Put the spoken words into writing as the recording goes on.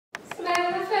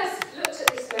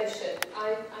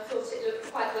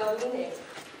well-meaning.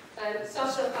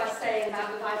 Started off by saying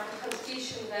about the vital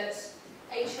contribution that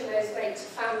HMOs make to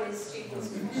families, students,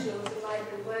 professionals and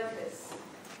migrant workers.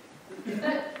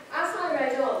 But as I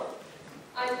read on,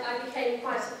 I became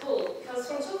quite appalled, because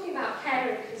from talking about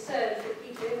care and concern for the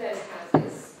people in those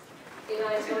houses in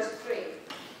 1993,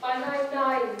 by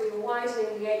 1999 we were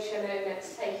widening the HMO net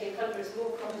to take in hundreds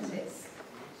more properties.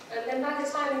 And then by the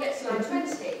time we get to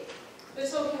 1920, we're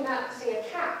talking about putting a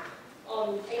cap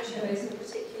on HMOs in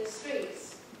particular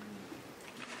streets.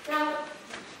 Now,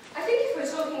 I think if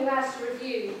we're talking about a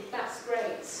review, that's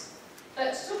great.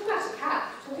 But to talk about a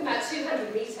cap, talking about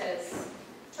 200 metres,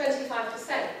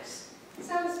 25%,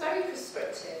 sounds very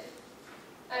prescriptive.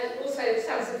 And also it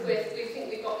sounds as if we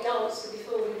think we've got the answer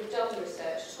before we've done the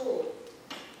research at all.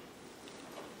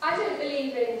 I don't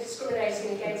believe in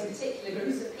discriminating against particular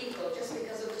groups of people just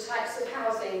because of the types of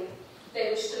housing they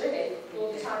wish to live in,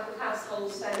 or the type of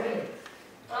households they're in.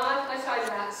 I find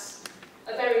that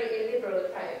a very illiberal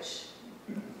approach.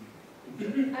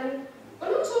 And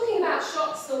we're not talking about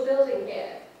shops or building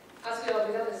here, as we are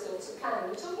with other sorts of plans.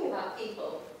 We're talking about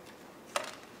people.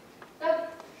 Now,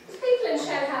 there's people in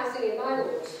shared housing in my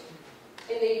ward,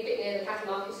 in the bit near the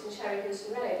cattle market in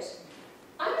Cherry-Hinton Road.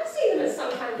 I don't see them as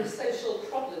some kind of social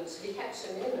problem to be kept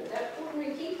to a minimum. They're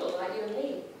ordinary people like you and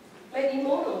me, maybe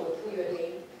more normal than you and me.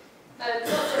 Not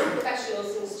just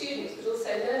professionals and students, but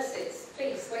also nurses,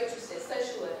 police, waitresses,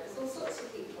 social workers, all sorts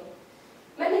of people.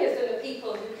 Many of them are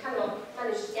people who cannot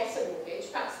manage to get a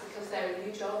mortgage, perhaps because they're in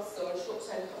new jobs or on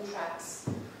short-term contracts,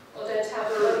 or don't have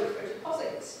the money for a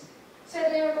deposit. So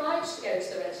they're obliged to go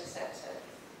to the rental sector.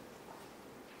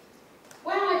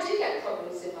 Where I do get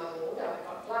problems in my ward,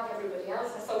 like everybody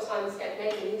else, I sometimes get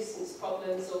neighbour nuisance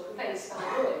problems or complaints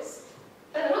about noise.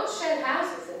 But they're not shared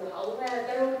houses in the whole,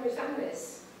 they're ordinary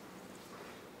families.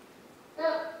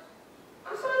 Now, I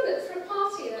find that for a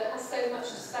party that has so much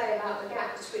to say about the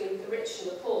gap between the rich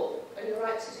and the poor, and you're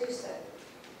right to do so,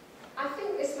 I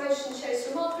think this motion shows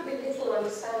remarkably little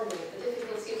understanding of the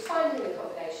difficulty of finding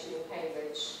accommodation in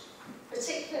Cambridge,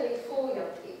 particularly for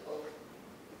young people.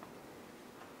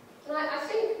 And I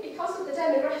think because of the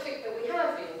demographic that we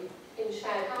have in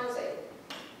shared housing,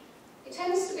 it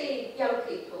tends to be young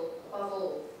people above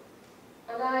all.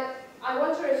 And I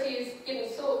wonder if you've given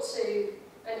thought to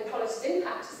an equalities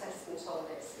impact assessment on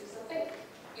this, because I think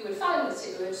you would find that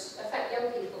it would affect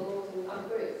young people more than other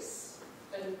groups,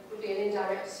 and would be an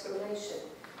indirect discrimination.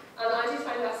 And I do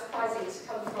find that surprising to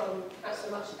come from perhaps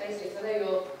so much Paisley, because I know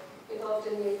you're involved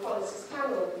in the equalities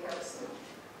panel in the council.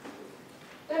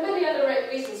 There are many other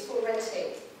reasons for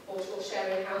renting or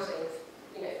sharing housing.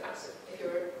 You know, perhaps if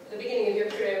you're at the beginning of your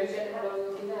career and you don't know how long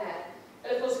you'll be there.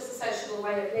 And of course, it's a sociable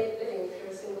way of living if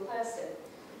you're a single person.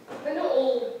 They're not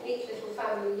all neat little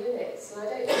family units, and I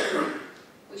don't think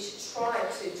we should try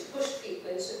to push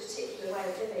people into a particular way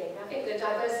of living. I think the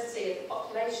diversity of the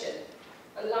population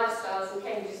and lifestyles in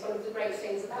Cambridge is one of the great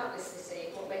things about this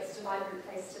city, what makes it a vibrant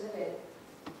place to live in.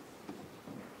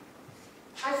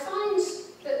 I find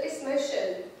that this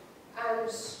motion and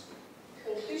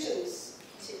conclusions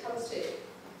that it comes to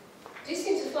do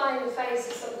seem to fly in the face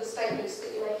of some of the statements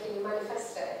that you make in your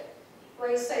manifesto,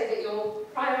 where you say that your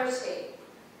priority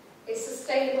is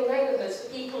sustainable neighbourhoods for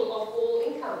people of all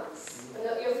incomes, and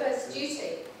that your first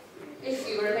duty, if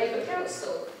you were a Labour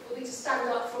council, will be to stand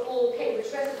up for all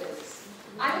Cambridge residents.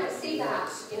 I don't see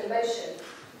that in a motion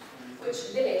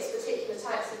which limits particular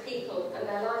types of people and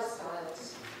their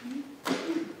lifestyles.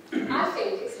 I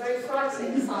think it's a very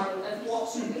frightening sign of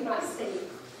what we might see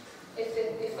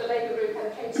if the Labour group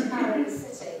ever came to power in the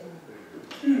city.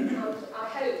 And I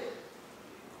hope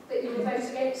that you will vote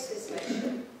against this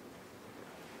motion.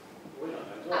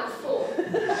 And for.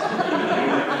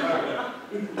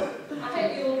 I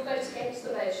hope you will vote against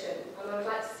the motion, and I would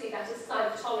like to see that as a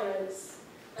sign of tolerance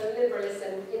and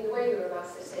liberalism in the way we run our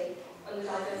city and the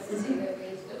diversity that we